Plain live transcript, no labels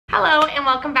Hello and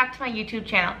welcome back to my YouTube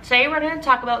channel. Today we're going to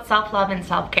talk about self-love and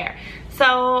self-care.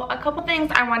 So a couple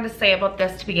things I wanted to say about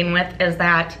this to begin with is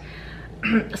that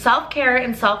self-care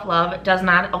and self-love does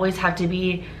not always have to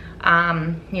be,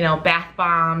 bath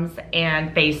bombs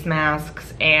and face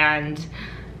masks and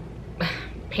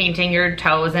painting your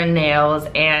toes and nails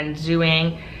and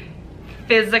doing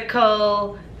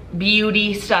physical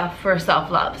beauty stuff for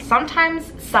self-love.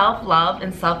 Sometimes self-love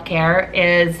and self-care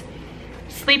is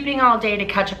sleeping all day to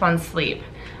catch up on sleep.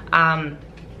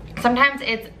 Sometimes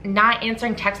it's not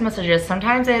answering text messages.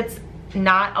 Sometimes it's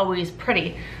not always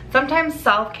pretty. Sometimes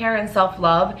self-care and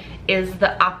self-love is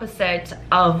the opposite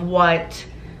of what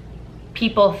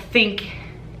people think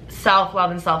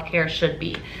self-love and self-care should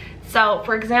be. So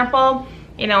for example,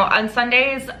 on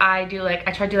Sundays I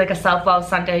try to do like a self-love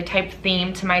Sunday type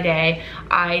theme to my day.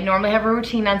 I normally have a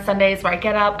routine on Sundays where I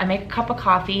get up, I make a cup of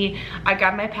coffee, I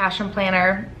grab my passion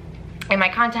planner and my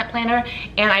content planner,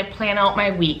 and I plan out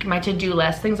my week, my to-do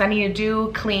list, things I need to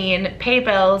do, clean, pay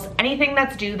bills, anything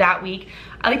that's due that week.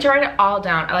 I like to write it all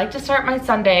down. I like to start my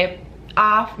Sunday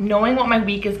off knowing what my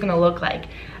week is gonna look like.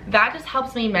 That just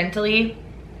helps me mentally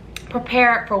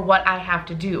prepare for what I have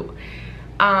to do.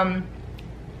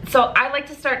 So I like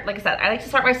to start, like I said, I like to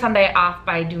start my Sunday off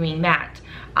by doing that.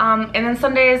 And then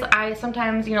Sundays, I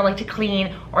sometimes, like to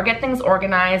clean or get things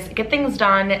organized, get things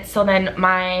done. So then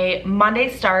my Monday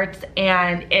starts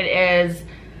and it is,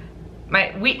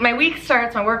 my week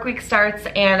starts, my work week starts,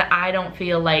 and I don't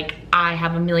feel like I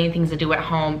have a million things to do at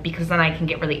home because then I can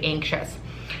get really anxious.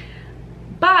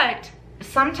 But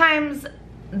sometimes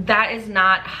that is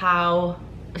not how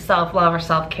self-love or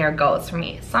self-care goes for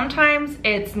me. Sometimes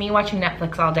it's me watching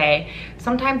Netflix all day.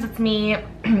 Sometimes it's me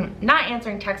not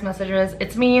answering text messages.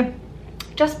 It's me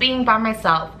just being by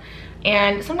myself.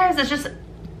 And sometimes it's just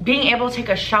being able to take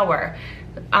a shower.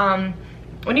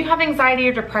 When you have anxiety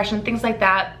or depression, things like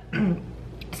that,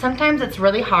 sometimes it's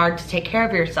really hard to take care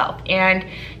of yourself and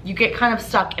you get kind of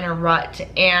stuck in a rut.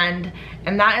 And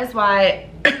that is why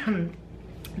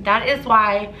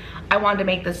I wanted to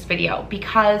make this video,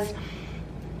 because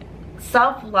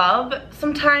self-love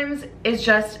sometimes is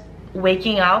just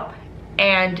waking up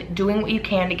and doing what you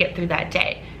can to get through that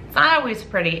day. It's not always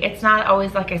pretty. It's not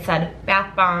always, like I said,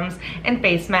 bath bombs and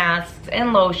face masks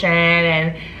and lotion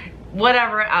and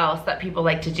whatever else that people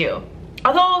like to do.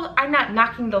 Although I'm not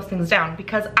knocking those things down,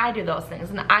 because I do those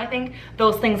things and I think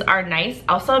those things are nice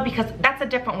also, because that's a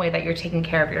different way that you're taking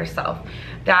care of yourself.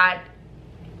 That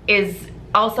is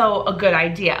also a good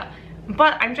idea.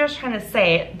 But I'm just trying to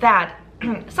say that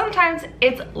sometimes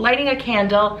it's lighting a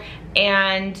candle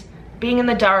and being in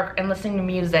the dark and listening to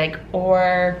music,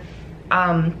 or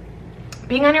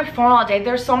being on your phone all day.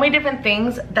 There's so many different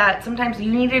things that sometimes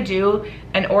you need to do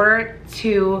in order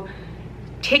to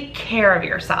take care of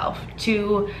yourself,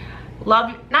 to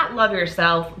not love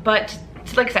yourself, but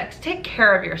to, like I said, to take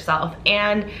care of yourself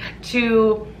and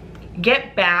to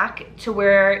get back to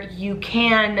where you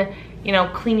can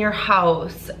clean your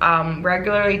house,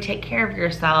 regularly take care of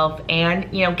yourself,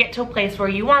 and get to a place where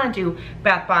you want to do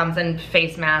bath bombs and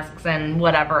face masks and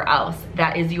whatever else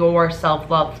that is your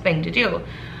self-love thing to do.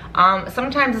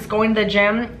 Sometimes it's going to the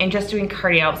gym and just doing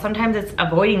cardio. Sometimes it's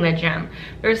avoiding the gym.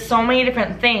 There's so many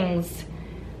different things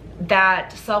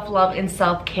that self-love and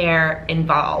self-care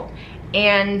involve.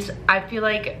 And I feel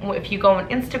like if you go on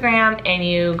Instagram and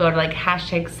you go to like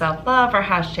hashtag self-love or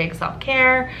hashtag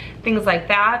self-care, things like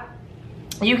that,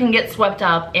 you can get swept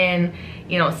up in,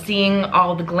 seeing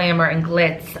all the glamour and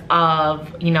glitz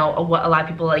of, what a lot of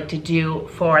people like to do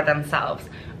for themselves.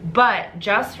 But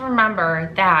just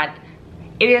remember that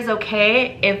it is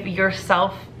okay if your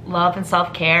self-love and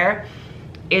self-care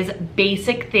is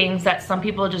basic things that some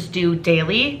people just do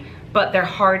daily, but they're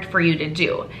hard for you to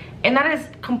do. And that is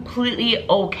completely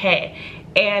okay.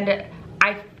 And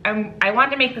I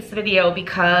wanted to make this video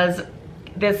because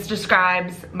this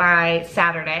describes my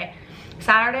Saturday.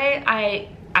 Saturday, I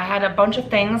had a bunch of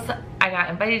things I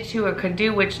got invited to or could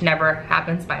do, which never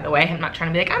happens, by the way. I'm not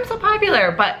trying to be like, I'm so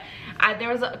popular, but there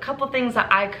was a couple things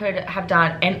that I could have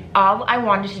done, and all I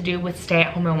wanted to do was stay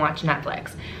at home and watch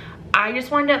Netflix. I just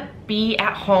wanted to be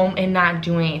at home and not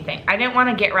do anything. I didn't want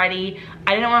to get ready.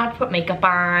 I didn't want to put makeup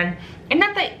on. And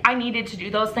not that I needed to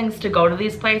do those things to go to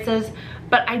these places,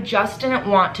 but I just didn't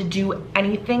want to do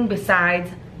anything besides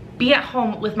be at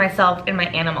home with myself and my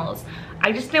animals.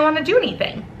 I just didn't want to do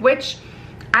anything, which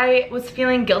I was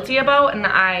feeling guilty about, and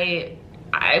I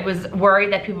was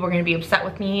worried that people were going to be upset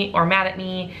with me or mad at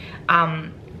me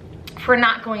for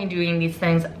not going and doing these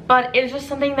things. But it was just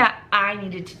something that I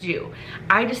needed to do.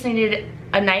 I just needed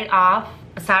a night off,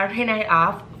 a Saturday night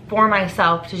off for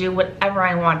myself to do whatever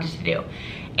I wanted to do.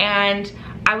 And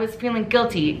I was feeling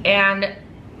guilty, and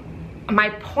my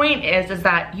point is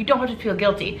that you don't have to feel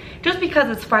guilty. Just because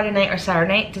it's Friday night or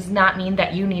Saturday night does not mean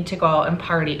that you need to go out and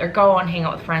party or go out and hang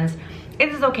out with friends. It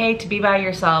is okay to be by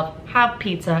yourself, have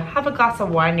pizza, have a glass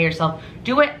of wine to yourself,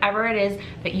 do whatever it is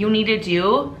that you need to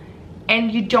do, and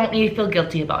you don't need to feel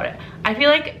guilty about it. I feel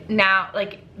like now,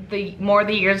 like the more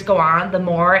the years go on, the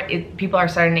more people are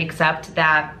starting to accept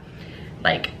that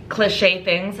like cliche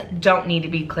things don't need to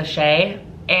be cliche,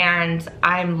 and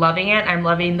I'm loving it. I'm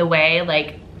loving the way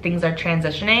like things are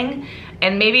transitioning,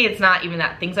 and maybe it's not even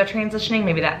that things are transitioning,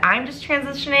 maybe that I'm just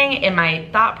transitioning and my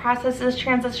thought process is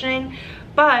transitioning.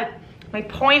 But my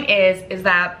point is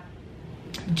that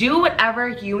do whatever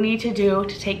you need to do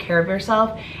to take care of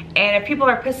yourself, and if people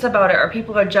are pissed about it or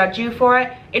people are judge you for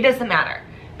it, it doesn't matter,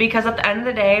 because at the end of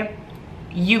the day,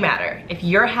 you matter. If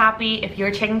you're happy, if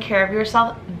you're taking care of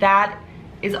yourself, that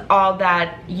is all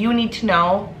that you need to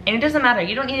know. And it doesn't matter,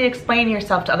 you don't need to explain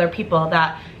yourself to other people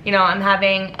that, you know, I'm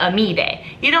having a me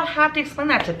day. You don't have to explain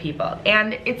that to people,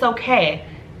 and it's okay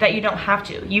that you don't have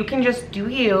to. You can just do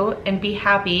you and be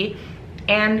happy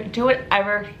and do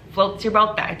whatever floats your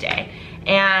boat that day.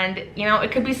 And you know,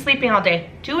 it could be sleeping all day.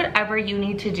 Do whatever you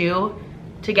need to do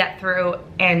to get through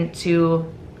and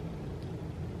to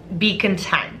be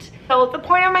content. So the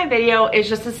point of my video is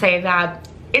just to say that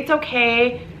it's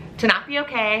okay to not be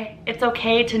okay. It's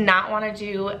okay to not want to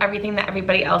do everything that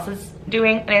everybody else is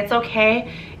doing, and it's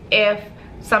okay if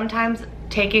sometimes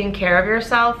taking care of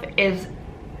yourself is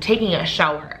taking a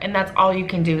shower and that's all you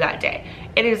can do that day.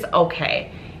 It is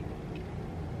okay.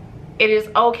 It is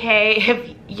okay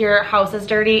if your house is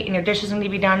dirty and your dishes need to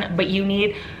be done, but you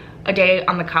need a day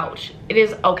on the couch. It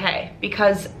is okay,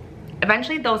 because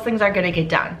eventually those things are gonna get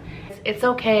done. It's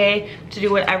okay to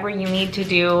do whatever you need to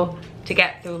do to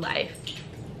get through life.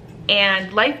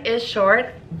 And life is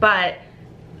short, but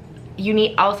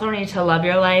you also need to love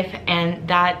your life, and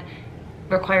that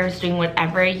requires doing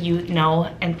whatever you know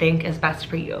and think is best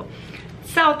for you.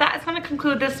 So that is going to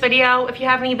conclude this video. If you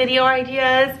have any video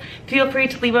ideas, feel free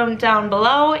to leave them down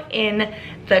below in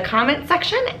the comment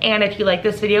section. And if you like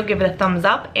this video, give it a thumbs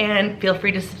up, and feel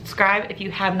free to subscribe if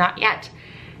you have not yet.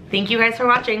 Thank you guys for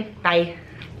watching. Bye.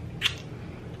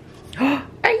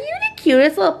 Are you the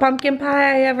cutest little pumpkin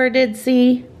pie I ever did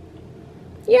see?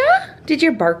 Yeah? Did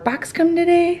your bark box come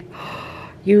today?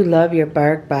 You love your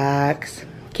bark box.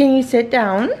 Can you sit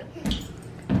down?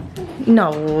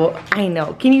 No, I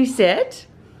know. Can you sit?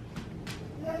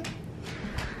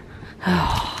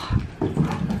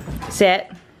 Sit.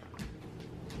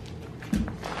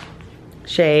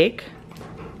 Shake.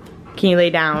 Can you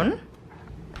lay down?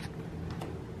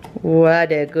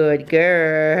 What a good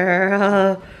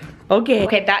girl.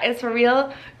 Okay, that is for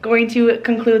real going to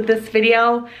conclude this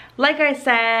video. Like I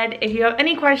said, if you have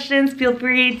any questions, feel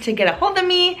free to get a hold of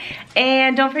me,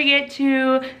 and don't forget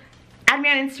to add me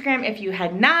on Instagram if you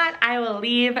had not. I will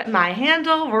leave my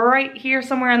handle right here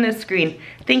somewhere on this screen.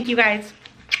 Thank you guys.